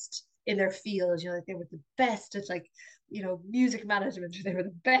best in their field, like they were the best at like, music management, or they were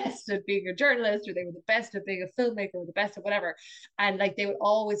the best at being a journalist, or they were the best at being a filmmaker, or the best at whatever. And like they would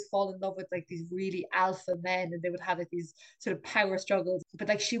always fall in love with like these really alpha men, and they would have like these sort of power struggles. But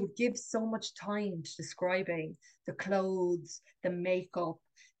like she would give so much time to describing the clothes, the makeup,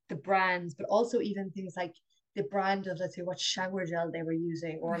 the brands, but also even things like the brand of, let's say, what shower gel they were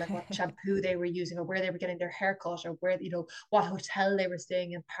using, or like what shampoo they were using, or where they were getting their haircut, or where, what hotel they were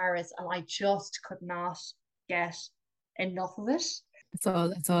staying in Paris. And I just could not get enough of it. It's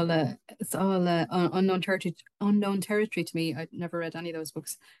all unknown territory to me. I'd never read any of those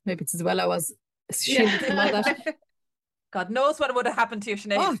books. Maybe it's as well I was shielded from all that. God knows what would have happened to you,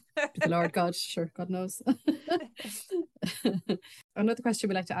 Sinead. Oh, the Lord God, sure, God knows. Another question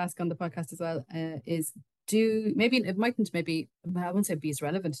we like to ask on the podcast as well is, maybe it mightn't, maybe I won't say be as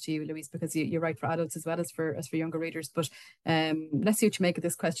relevant to you, Louise, because you write for adults as well as for younger readers. But let's see what you make of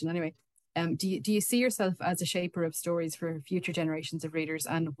this question anyway. Do you see yourself as a shaper of stories for future generations of readers,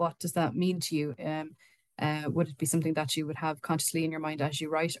 and what does that mean to you? Would it be something that you would have consciously in your mind as you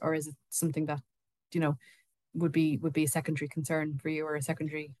write, or is it something that would be a secondary concern for you, or a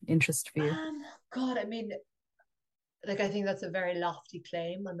secondary interest for you? God, I mean, like, I think that's a very lofty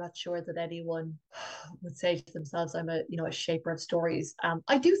claim. I'm not sure that anyone would say to themselves, I'm a shaper of stories.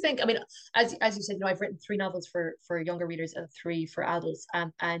 I do think, I mean, as you said, I've written 3 novels for younger readers and 3 for adults.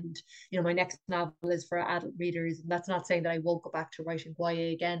 And my next novel is for adult readers. And that's not saying that I won't go back to writing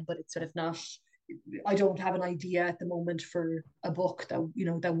YA again, but it's sort of not, I don't have an idea at the moment for a book that,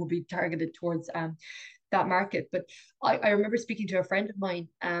 that would be targeted towards that market. But I remember speaking to a friend of mine,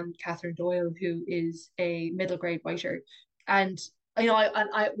 Catherine Doyle, who is a middle grade writer. And we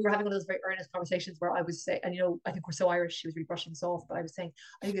were having one of those very earnest conversations where I was saying, and I think we're so Irish, she was really brushing us off, but I was saying,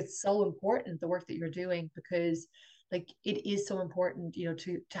 I think it's so important, the work that you're doing, because like it is so important,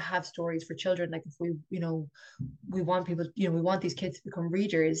 to have stories for children. Like if we want people, we want these kids to become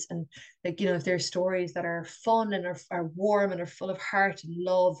readers, and like, if there's stories that are fun and are warm and are full of heart and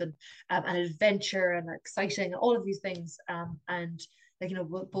love and adventure and are exciting and all of these things, and like,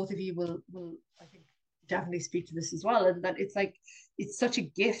 both of you will I think definitely speak to this as well, and that it's like it's such a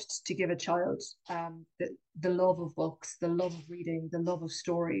gift to give a child the love of books, the love of reading, the love of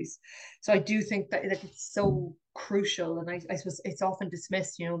stories. So I do think that like it's so crucial, and I suppose it's often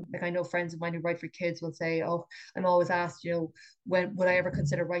dismissed. Like I know friends of mine who write for kids will say, "Oh, I'm always asked, when would I ever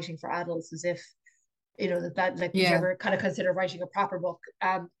consider writing for adults?" As if that like would you ever kind of consider writing a proper book?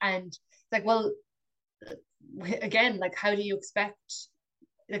 And it's like, well, again, like how do you expect,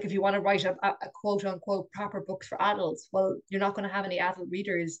 like if you want to write a quote unquote proper book for adults, well, you're not going to have any adult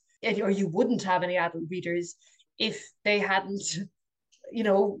readers, or you wouldn't have any adult readers if they hadn't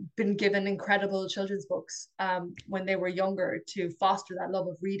been given incredible children's books when they were younger, to foster that love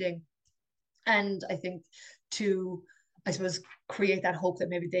of reading. And I think to, I suppose, create that hope that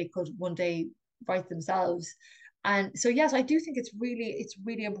maybe they could one day write themselves. And so yes, I do think it's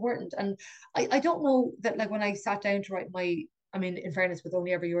really important. And I don't know that, like, when I sat down to write I mean, in fairness, with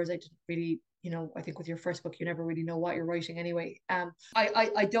Only Ever Yours, I didn't really, I think with your first book, you never really know what you're writing anyway.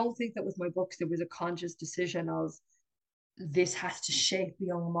 I don't think that with my books there was a conscious decision of this has to shape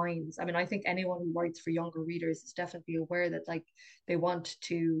young minds. I mean, I think anyone who writes for younger readers is definitely aware that, like, they want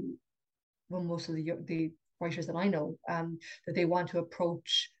to, well, most of the writers that I know, that they want to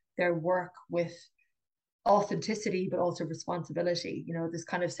approach their work with authenticity, but also responsibility. This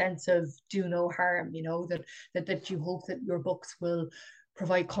kind of sense of do no harm. That you hope that your books will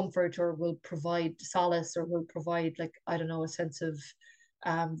provide comfort, or will provide solace, or will provide, like, I don't know, a sense of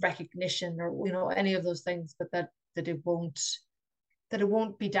recognition, or any of those things, but that it won't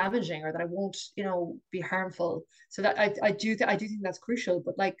be damaging, or that it won't be harmful. So that I do think that's crucial.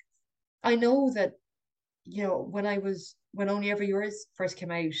 But like, I know that when Only Ever Yours first came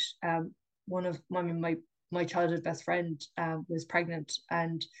out, one of my childhood best friend was pregnant,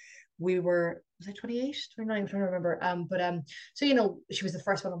 and was I 28, 29, I'm trying to remember. So she was the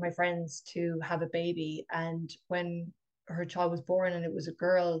first one of my friends to have a baby, and when her child was born and it was a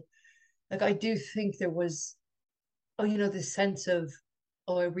girl, like, I do think there was, this sense of,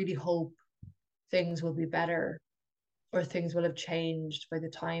 oh, I really hope things will be better, or things will have changed by the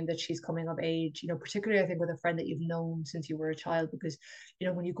time that she's coming of age. Particularly I think with a friend that you've known since you were a child, because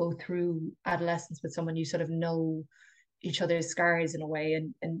when you go through adolescence with someone, you sort of know each other's scars in a way,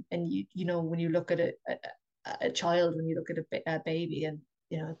 and when you look at a child, when you look at a baby, and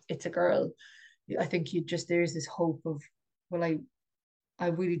it's a girl, I think there's this hope of, well, I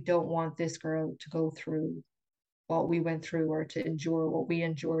really don't want this girl to go through what we went through or to endure what we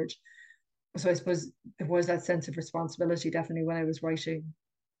endured. So I suppose it was that sense of responsibility definitely when I was writing.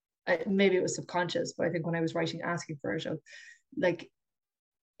 Maybe it was subconscious, but I think when I was writing, asking for it, of like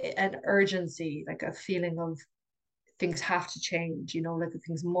an urgency, like a feeling of things have to change, like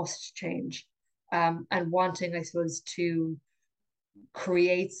things must change. And wanting, I suppose, to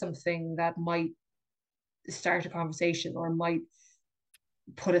create something that might start a conversation or might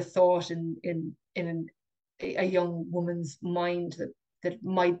put a thought in a young woman's mind that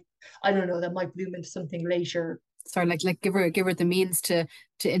might, I don't know, that might bloom into something later. Sorry, like give her the means to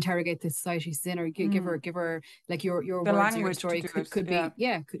interrogate the society she's in, or give her like your the words or your language story could be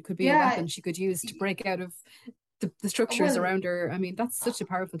could be a Yeah. weapon she could use to break out of the structures Well, around her. I mean, that's such a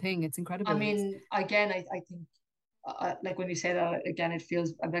powerful thing. It's incredible. I mean, again, I think like when you say that again, it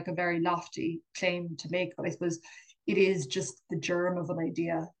feels like a very lofty claim to make, but I suppose it is just the germ of an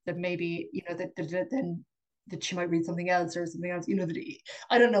idea that maybe, that then that she might read something else or something else, that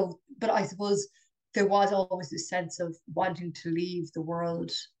I don't know, but I suppose there was always this sense of wanting to leave the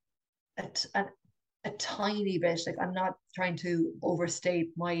world at a tiny bit. Like, I'm not trying to overstate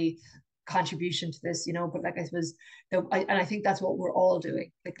my contribution to this, but like I suppose and I think that's what we're all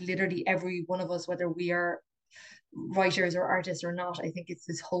doing. Like literally every one of us, whether we are writers or artists or not, I think it's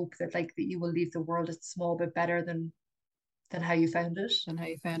this hope that like that you will leave the world a small bit better than how you found it. And how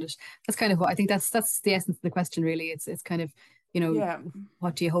you found it. That's kind of what I think. That's the essence of the question, really. It's kind of, yeah.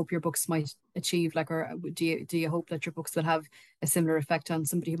 what do you hope your books might achieve? Like, or do you hope that your books will have a similar effect on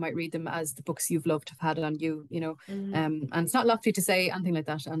somebody who might read them as the books you've loved have had on you? And it's not lofty to say anything like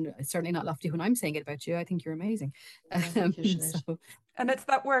that, and it's certainly not lofty when I'm saying it about you. I think you're amazing. So, and it's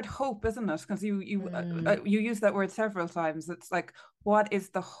that word hope, isn't it? Because you use that word several times. It's like, what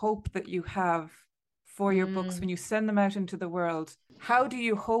is the hope that you have for your books when you send them out into the world? How do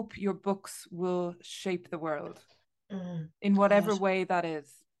you hope your books will shape the world in whatever way that is?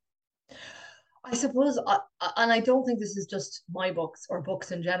 I suppose, and I don't think this is just my books or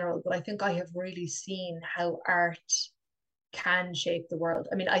books in general, but I think I have really seen how art can shape the world.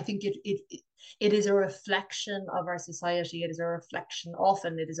 I mean, I think it is a reflection of our society. It is a reflection,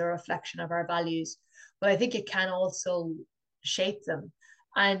 often it is a reflection of our values, but I think it can also shape them.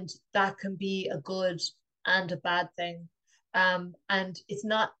 And that can be a good and a bad thing. And it's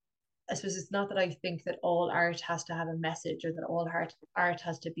not, I suppose it's not that I think that all art has to have a message or that all art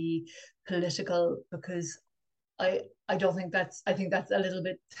has to be political, because I don't think I think that's a little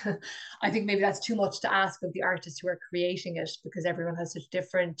bit I think maybe that's too much to ask of the artists who are creating it, because everyone has such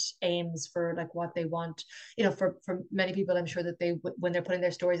different aims for like what they want. For many people, I'm sure that when they're putting their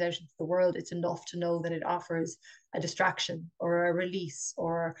stories out into the world, it's enough to know that it offers a distraction or a release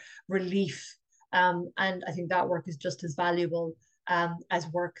or relief. And I think that work is just as valuable as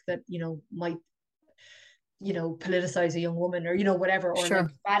work that might politicize a young woman or whatever, or Sure.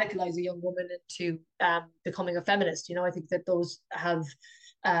 like radicalize a young woman into becoming a feminist. I think that those have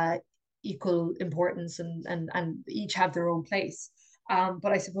equal importance and each have their own place.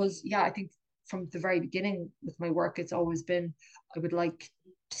 But I suppose, I think from the very beginning with my work, it's always been I would like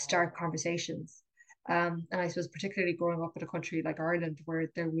to start conversations. And I suppose particularly growing up in a country like Ireland,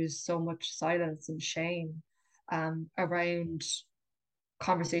 where there was so much silence and shame around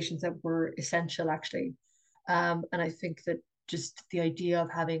conversations that were essential, actually. And I think that just the idea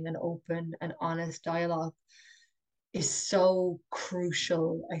of having an open and honest dialogue is so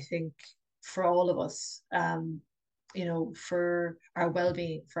crucial, I think, for all of us, for our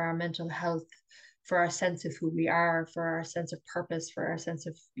well-being, for our mental health, for our sense of who we are, for our sense of purpose, for our sense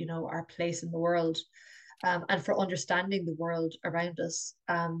of, our place in the world, and for understanding the world around us.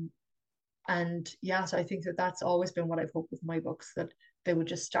 So I think that that's always been what I've hoped with my books, that they would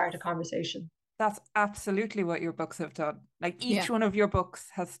just start a conversation. That's absolutely what your books have done. Like each one of your books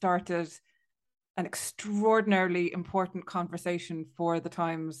has started an extraordinarily important conversation for the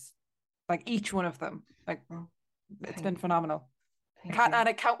times. Like each one of them, like it's been phenomenal.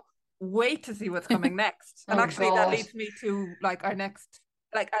 I can't wait to see what's coming next. And actually, that leads me to like our next,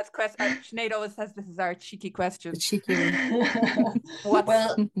 like as Sinead always says, this is our cheeky question. The cheeky one.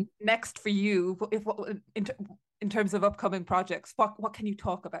 What's next for you? In terms of upcoming projects, what can you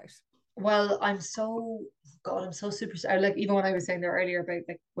talk about? Well, I'm so super like, even when I was saying there earlier about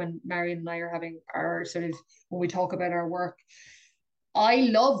like when Marion and I are having our sort of, when we talk about our work, I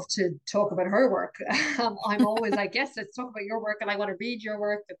love to talk about her work. I'm always like, yes, let's talk about your work, and I want to read your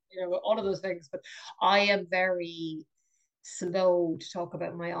work, and all of those things. But I am very slow to talk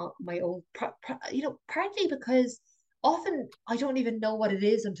about my own, partly because often I don't even know what it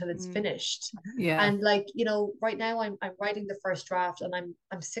is until it's Mm. finished. Yeah. And like, right now I'm writing the first draft, and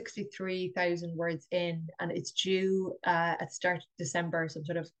I'm 63,000 words in, and it's due at the start of December, so I'm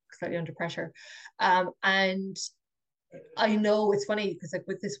sort of slightly under pressure. And I know it's funny because like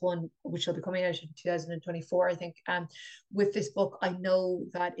with this one, which will be coming out in 2024, I think, with this book, I know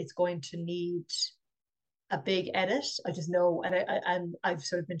that it's going to need a big edit. I just know, and I've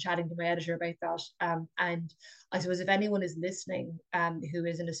sort of been chatting to my editor about that. And I suppose if anyone is listening, who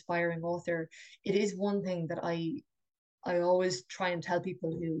is an aspiring author, it is one thing that I always try and tell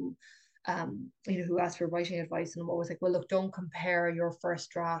people who ask for writing advice, and I'm always like, well, look, don't compare your first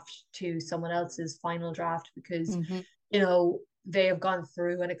draft to someone else's final draft, because they have gone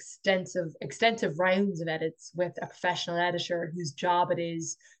through an extensive rounds of edits with a professional editor whose job it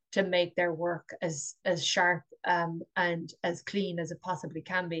is to make their work as sharp and as clean as it possibly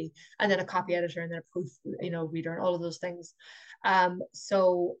can be, and then a copy editor, and then a proof reader, and all of those things.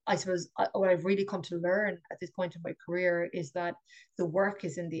 So I suppose what I've really come to learn at this point in my career is that the work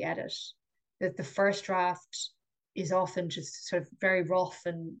is in the edit, that the first draft is often just sort of very rough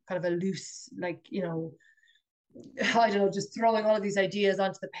and kind of a loose, like, I don't know, just throwing all of these ideas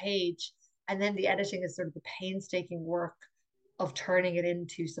onto the page. And then the editing is sort of the painstaking work of turning it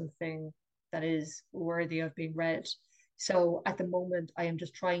into something that is worthy of being read. So at the moment, I am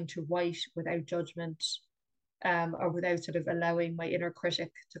just trying to write without judgment, or without sort of allowing my inner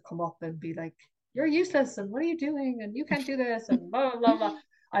critic to come up and be like, you're useless, and what are you doing, and you can't do this, and blah, blah, blah, blah.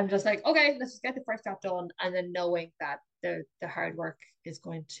 I'm just like, okay, let's just get the first draft done, and then knowing that the hard work is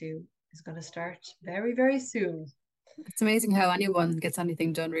going to start very, very soon. It's amazing how anyone gets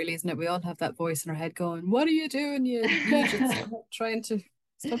anything done, really, isn't it? We all have that voice in our head going, what are you doing, you idiot?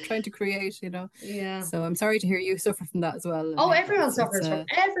 Stop trying to create, Yeah. So I'm sorry to hear you suffer from that as well. Oh, everyone suffers from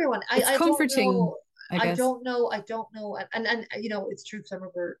everyone. It's comforting. I don't know. And it's true, because I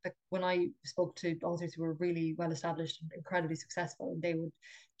remember like when I spoke to authors who were really well established and incredibly successful, and they would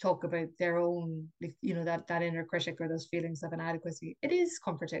talk about their own, that inner critic or those feelings of inadequacy. It is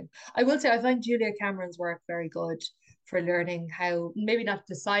comforting. I will say I find Julia Cameron's work very good for learning how, maybe not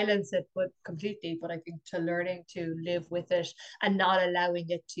to silence it, but completely, but I think to learning to live with it and not allowing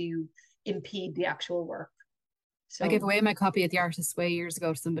it to impede the actual work. So I gave away my copy at the Artist's Way years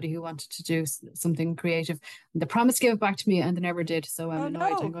ago to somebody who wanted to do something creative. And they promised to give it back to me, and they never did. So I'm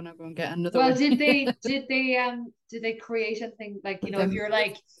annoyed. No. I'm gonna go and get another one. Well, did they create anything, like, if you're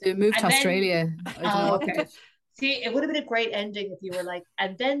like, they moved to Australia? Okay. See, it would have been a great ending if you were like,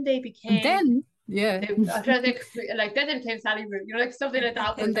 and then they became. And then yeah. I'm trying to think, like, then they became Sally Root, like something like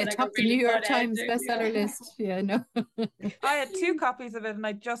that. And they topped the New York Times bestseller list. Yeah, no. I had 2 copies of it, and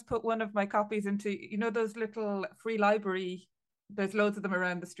I just put one of my copies into, those little free library. There's loads of them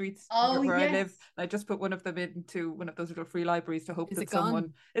around the streets where I live. I just put one of them into one of those little free libraries to hope that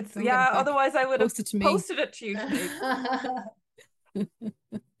someone. It's otherwise I would have posted it to you.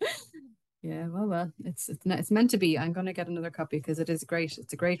 Yeah, well, it's meant to be. I'm going to get another copy because it is great.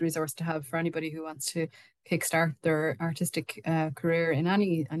 It's a great resource to have for anybody who wants to kickstart their artistic career in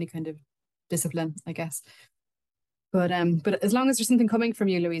any kind of discipline, I guess. But as long as there's something coming from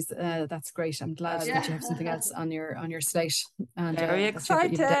you, Louise, that's great. I'm glad that you have something else on your slate. And very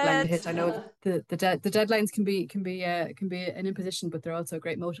excited. Deadline to hit. I know the deadlines can be an imposition, but they're also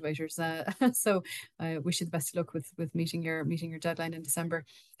great motivators. So I wish you the best of luck with meeting your deadline in December.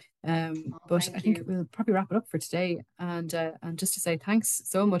 But I think we'll probably wrap it up for today, and just to say thanks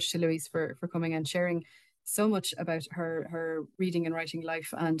so much to Louise for coming and sharing so much about her reading and writing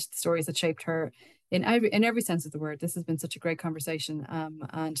life and the stories that shaped her in every sense of the word. This has been such a great conversation,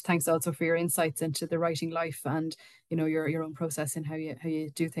 and thanks also for your insights into the writing life and your own process and how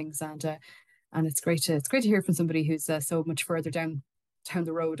you do things, and it's great to hear from somebody who's so much further down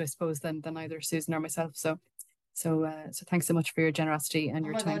the road, I suppose, than either Susan or myself. So thanks so much for your generosity and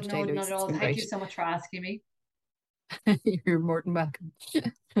your time today, Louise. Not at all. Thank you so much for asking me. You're more than welcome.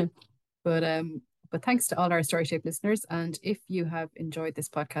 But thanks to all our Storyshaped listeners. And if you have enjoyed this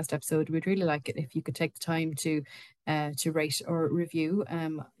podcast episode, we'd really like it if you could take the time to rate or review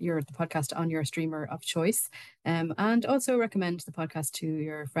the podcast on your streamer of choice, and also recommend the podcast to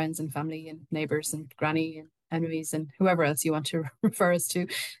your friends and family and neighbours and granny and enemies and whoever else you want to refer us to.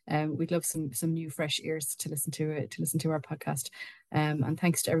 We'd love some new fresh ears to listen to our podcast. And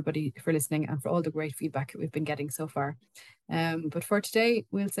thanks to everybody for listening and for all the great feedback that we've been getting so far. But for today,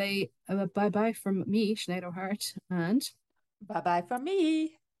 we'll say bye-bye from me, Sinead O'Hart, and bye-bye from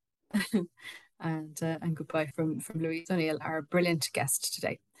me. and goodbye from Louise O'Neill, our brilliant guest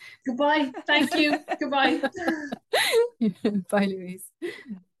today. Goodbye. Thank you. Goodbye. Bye, Louise.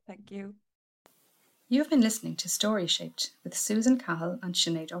 Thank you. You've been listening to Storyshaped with Susan Cahill and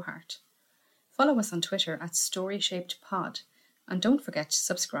Sinead O'Hart. Follow us on Twitter at StoryshapedPod, and don't forget to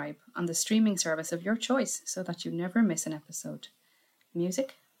subscribe on the streaming service of your choice so that you never miss an episode.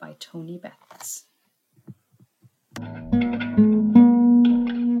 Music by Tony Betts.